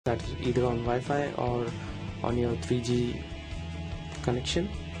that is either on Wi-Fi or on your 3G connection,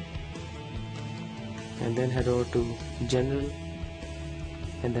 and then head over to General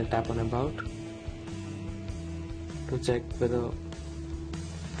and then tap on About to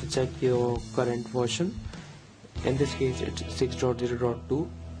check your current version. In this case it's 6.0.2.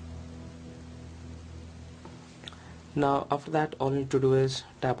 Now after that, all you need to do is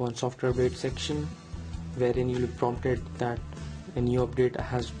tap on Software Update section, wherein you will be prompted that a new update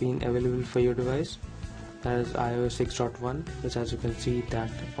has been available for your device, as iOS 6.1, which as you can see that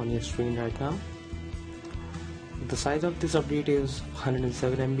on your screen right now. The size of this update is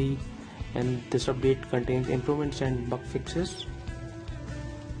 107 MB, and this update contains improvements and bug fixes,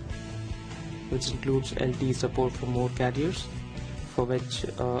 which includes LTE support for more carriers, for which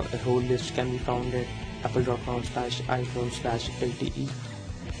a whole list can be found at apple.com/iPhone/LTE.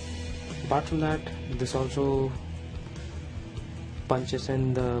 Apart from that, this also punches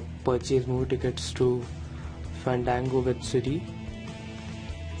in the purchase movie tickets to Fandango with City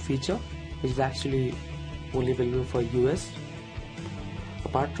feature, which is actually only available for US.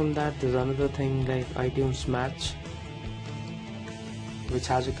 Apart from that, there's another thing like iTunes Match, which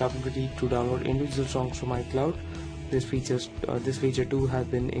has a capability to download individual songs from iCloud. This feature too has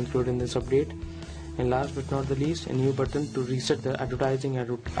been included in this update. And last but not the least, a new button to reset the advertising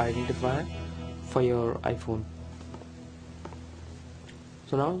identifier for your iPhone.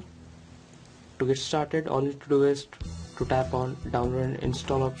 So now, to get started, all you need to do is to tap on Download and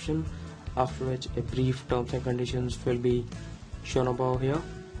Install option, after which a brief terms and conditions will be shown above here.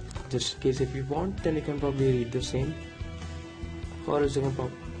 Just in case if you want, then you can probably read the same, or else you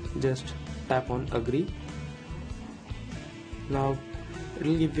can just tap on Agree. Now it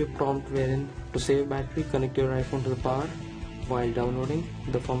will give you a prompt wherein to save battery, connect your iPhone to the power while downloading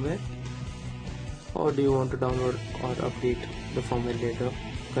the firmware, or do you want to download or update the firmware later,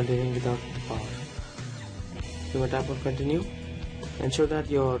 continuing without the power. You will tap on Continue. Ensure that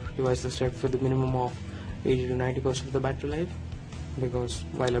your device is set for the minimum of 80 to 90% of the battery life, because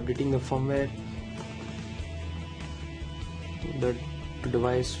while updating the firmware, the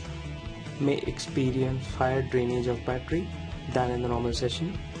device may experience higher drainage of battery than in the normal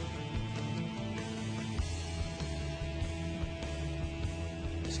session.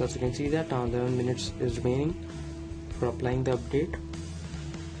 So as you can see that now 11 minutes is remaining for applying the update.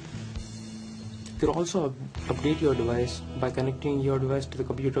 You can also update your device by connecting your device to the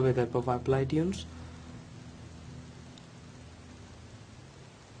computer with the help of Apple iTunes,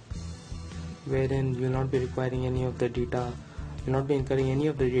 wherein you will not be requiring any of the data, you will not be incurring any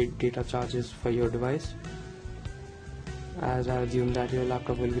of the data charges for your device, as I assume that your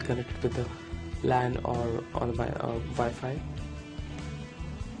laptop will be connected with the LAN or Wi-Fi.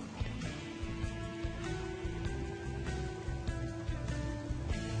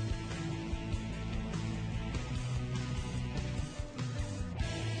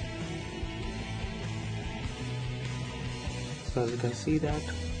 So as you can see that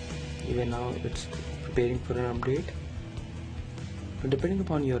even now it's preparing for an update. Depending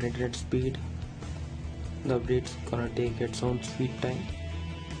upon your internet speed, the update's gonna take its own sweet time.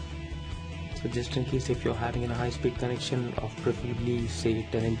 So just in case if you're having a high-speed connection of preferably say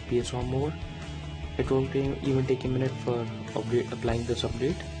 10 Mbps or more, it won't even take a minute for applying this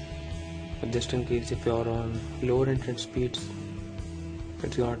update. But just in case if you're on lower internet speeds,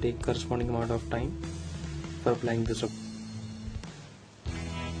 it's gonna take corresponding amount of time for applying this update.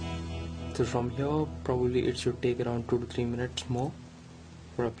 So from here, probably it should take around 2 to 3 minutes more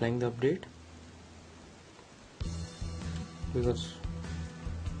for applying the update, because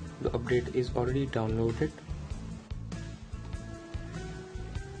the update is already downloaded.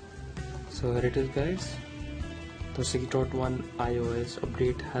 So here it is, guys. The 6.1 iOS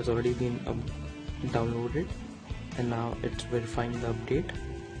update has already been downloaded, and now it's verifying the update.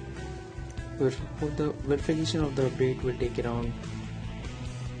 The verification of the update will take around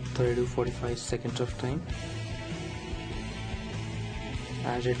 30 to 45 seconds of time,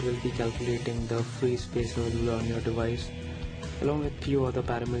 as it will be calculating the free space available on your device along with few other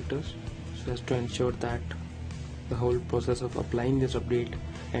parameters, so as to ensure that the whole process of applying this update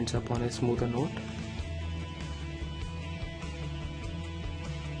ends up on a smoother note.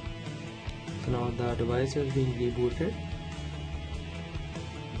 So now the device is being rebooted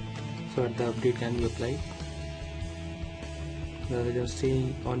so that the update can be applied. Now you can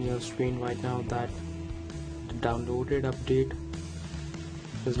see on your screen right now that the downloaded update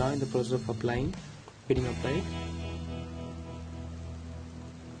is now in the process of getting applied.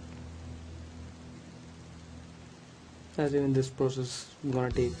 As in this process is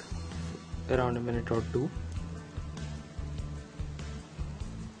gonna take around a minute or two.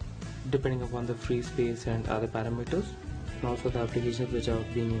 depending upon the free space and other parameters, and also the applications which are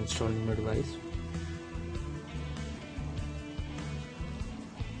being installed in your device.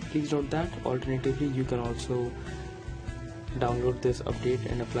 Please note that alternatively you can also download this update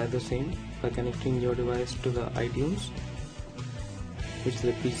and apply the same by connecting your device to the iTunes, which is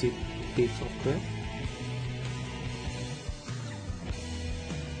the PC based software.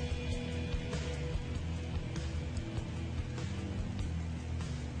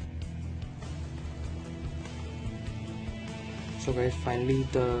 So guys, finally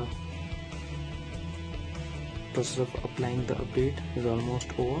the process of applying the update is almost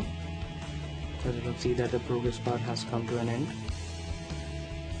over. As you can see that the progress bar has come to an end,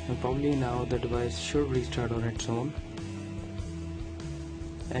 and probably now the device should restart on its own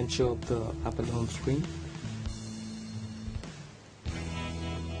and show up the Apple home screen.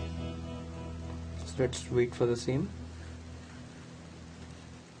 So let's wait for the same.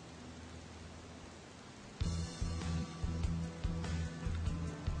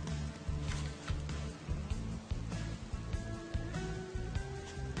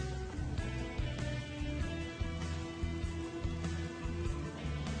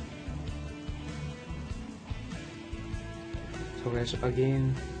 So guys,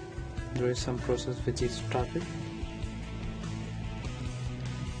 again there is some process which is started.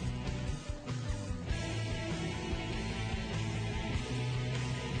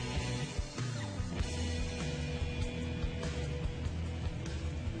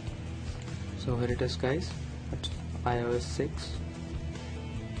 So here it is guys, it's iOS 6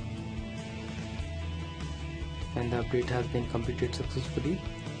 and the update has been completed successfully.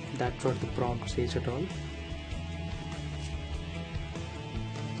 That's what the prompt says at all.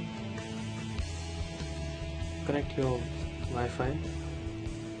 Connect your Wi-Fi.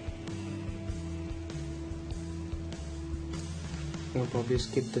 You can probably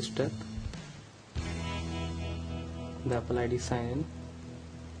skip this step. The Apple ID sign in.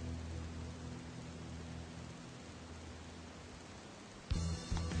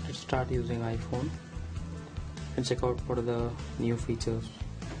 Let's start using iPhone and check out what are the new features,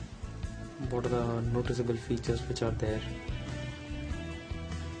 what are the noticeable features which are there.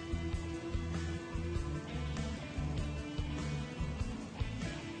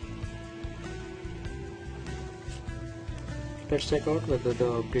 Let's check out whether the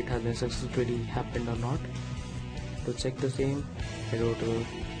update has been successfully happened or not. To check the same, head over to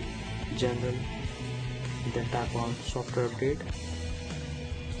General, then tap on Software Update.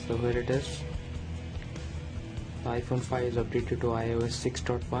 So here it is. The iPhone 5 is updated to iOS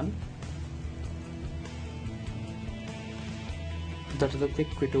 6.1. That is a quick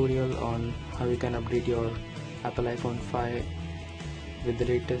tutorial on how you can update your Apple iPhone 5 with the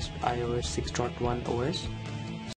latest iOS 6.1 OS.